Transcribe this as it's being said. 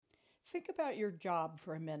Think about your job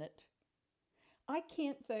for a minute. I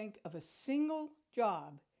can't think of a single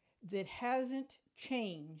job that hasn't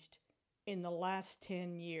changed in the last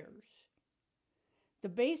 10 years. The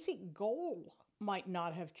basic goal might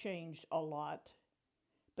not have changed a lot,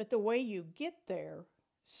 but the way you get there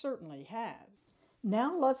certainly has.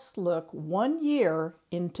 Now let's look 1 year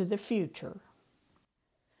into the future.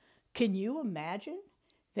 Can you imagine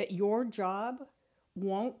that your job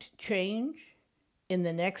won't change in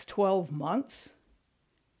the next 12 months?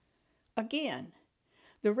 Again,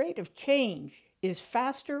 the rate of change is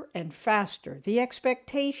faster and faster. The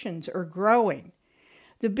expectations are growing.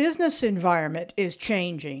 The business environment is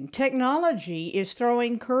changing. Technology is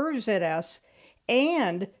throwing curves at us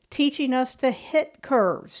and teaching us to hit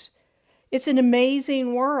curves. It's an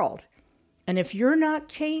amazing world. And if you're not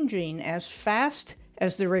changing as fast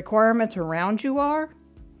as the requirements around you are,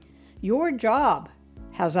 your job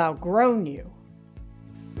has outgrown you.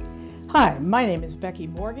 Hi, my name is Becky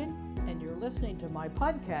Morgan, and you're listening to my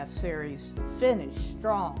podcast series, Finish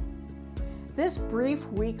Strong. This brief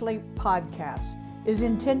weekly podcast is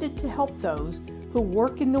intended to help those who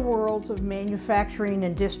work in the worlds of manufacturing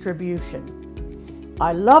and distribution.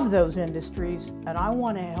 I love those industries, and I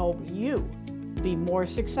want to help you be more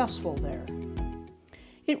successful there.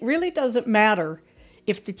 It really doesn't matter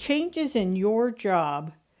if the changes in your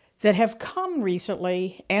job that have come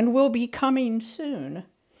recently and will be coming soon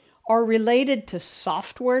are related to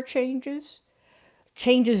software changes,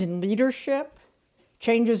 changes in leadership,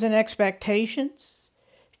 changes in expectations,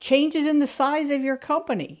 changes in the size of your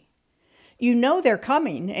company. You know they're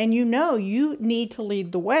coming, and you know you need to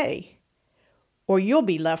lead the way, or you'll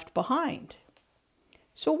be left behind.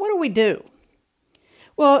 So what do we do?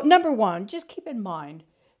 Well, number one, just keep in mind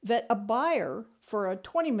that a buyer for a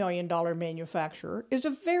 $20 million manufacturer is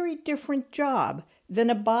a very different job than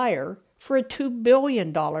a buyer for a $2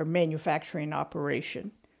 billion manufacturing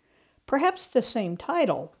operation. Perhaps the same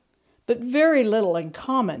title, but very little in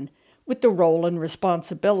common with the role and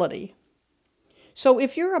responsibility. So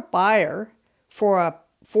if you're a buyer for a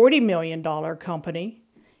 $40 million company,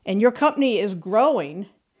 and your company is growing,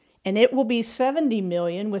 and it will be $70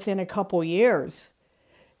 million within a couple years,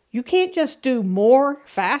 you can't just do more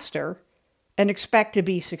faster and expect to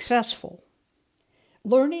be successful.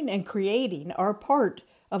 Learning and creating are part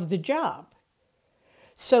of the job.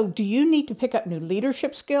 So do you need to pick up new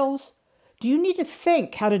leadership skills? Do you need to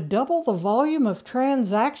think how to double the volume of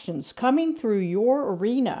transactions coming through your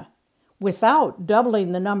arena without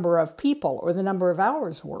doubling the number of people or the number of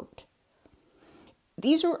hours worked?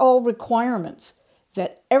 These are all requirements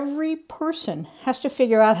that every person has to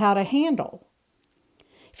figure out how to handle.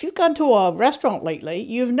 If you've gone to a restaurant lately,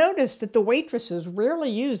 you've noticed that the waitresses rarely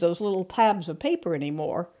use those little tabs of paper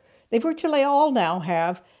anymore. They virtually all now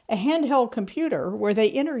have a handheld computer where they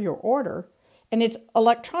enter your order, and it's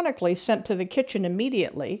electronically sent to the kitchen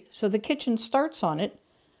immediately, so the kitchen starts on it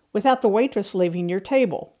without the waitress leaving your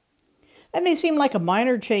table. That may seem like a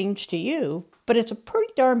minor change to you, but it's a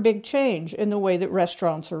pretty darn big change in the way that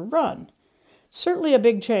restaurants are run. Certainly a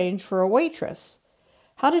big change for a waitress.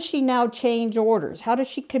 How does she now change orders? How does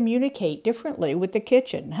she communicate differently with the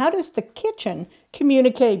kitchen? How does the kitchen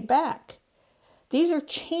communicate back? These are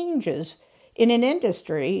changes in an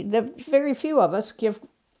industry that very few of us give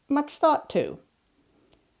much thought to.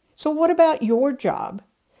 So what about your job?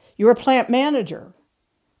 You're a plant manager.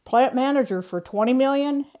 Plant manager for 20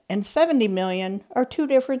 million and 70 million are two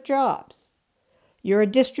different jobs. You're a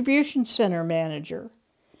distribution center manager.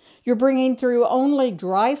 You're bringing through only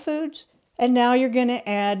dry foods, and now you're going to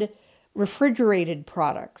add refrigerated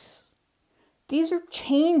products. These are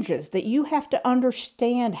changes that you have to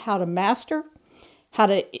understand how to master, how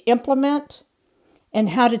to implement,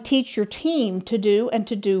 and how to teach your team to do and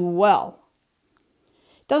to do well.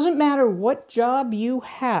 It doesn't matter what job you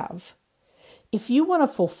have. If you want to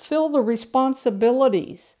fulfill the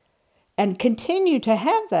responsibilities and continue to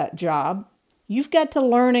have that job, you've got to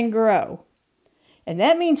learn and grow. And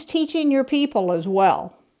that means teaching your people as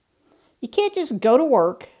well. You can't just go to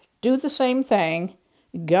work, do the same thing,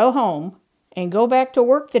 go home, and go back to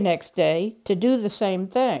work the next day to do the same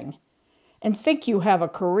thing, and think you have a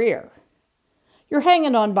career. You're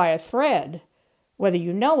hanging on by a thread, whether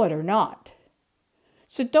you know it or not.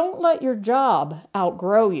 So don't let your job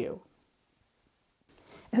outgrow you.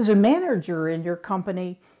 As a manager in your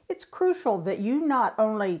company, it's crucial that you not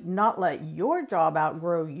only not let your job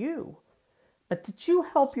outgrow you, but that you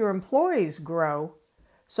help your employees grow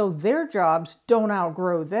so their jobs don't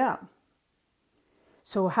outgrow them.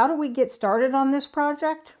 So how do we get started on this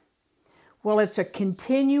project? Well, it's a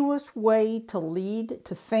continuous way to lead,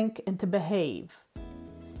 to think, and to behave.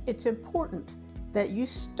 It's important that you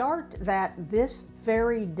start that this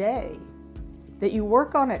very day, that you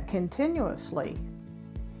work on it continuously,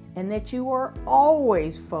 and that you are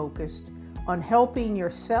always focused on helping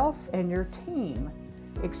yourself and your team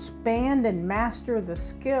expand and master the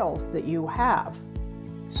skills that you have,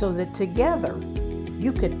 so that together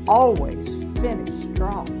you can always finish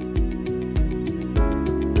strong.